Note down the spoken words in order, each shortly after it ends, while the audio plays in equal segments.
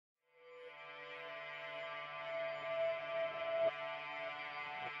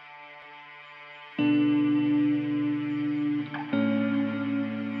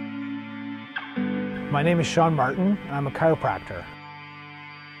My name is Shawn Martin, and I'm a chiropractor.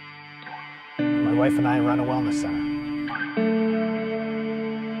 My wife and I run a wellness center.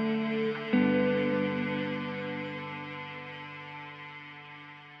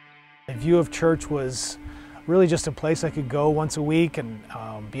 My view of church was really just a place I could go once a week and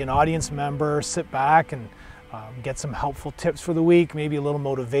be an audience member, sit back and get some helpful tips for the week, maybe a little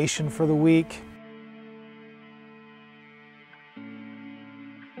motivation for the week.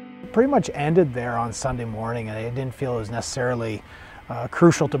 Pretty much ended there on Sunday morning, and I didn't feel it was necessarily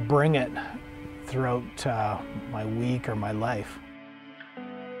crucial to bring it throughout my week or my life.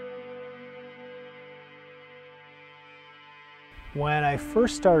 When I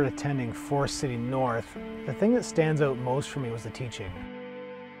first started attending Forest City North, the thing that stands out most for me was the teaching.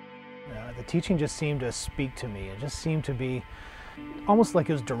 The teaching just seemed to speak to me. It just seemed to be almost like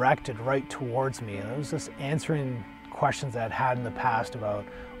it was directed right towards me. It was just answering questions that I'd had in the past about,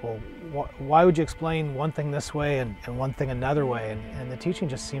 well, why would you explain one thing this way and one thing another way? And the teaching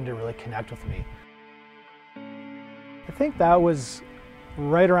just seemed to really connect with me. I think that was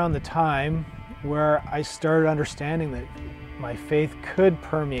right around the time where I started understanding that my faith could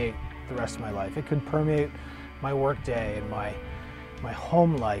permeate the rest of my life. It could permeate my work day and my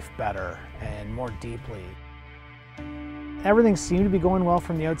home life better and more deeply. Everything seemed to be going well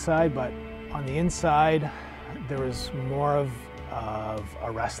from the outside, but on the inside, there was more of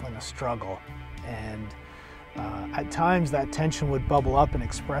a wrestling, a struggle. And at times that tension would bubble up and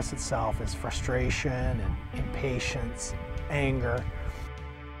express itself as frustration and impatience, anger.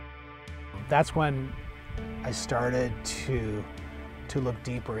 That's when I started to look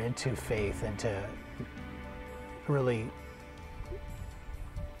deeper into faith and to really,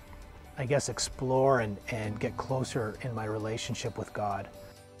 I guess, explore and get closer in my relationship with God.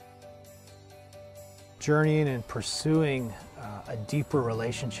 Journeying and pursuing a deeper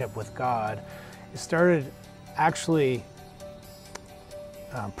relationship with God, it started actually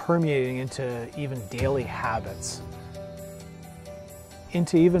permeating into even daily habits,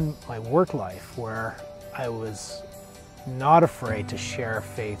 into even my work life, where I was not afraid to share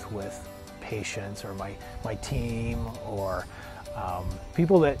faith with patients or my team or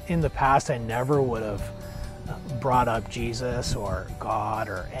people that in the past I never would have brought up Jesus or God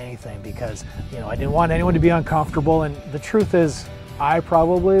or anything, because I didn't want anyone to be uncomfortable, and the truth is I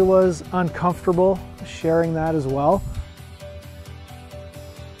probably was uncomfortable sharing that as well.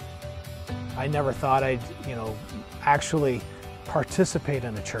 I never thought I'd actually participate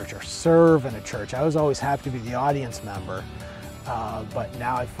in a church or serve in a church. I was always happy to be the audience member, but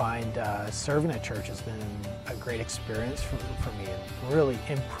now I find serving at church has been a great experience for me and really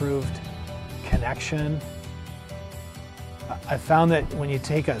improved connection. I found that when you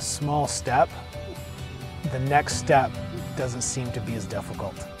take a small step, the next step doesn't seem to be as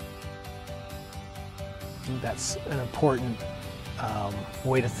difficult. That's an important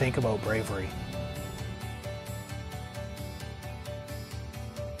way to think about bravery.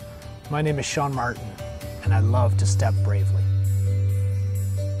 My name is Shawn Martin, and I love to step bravely.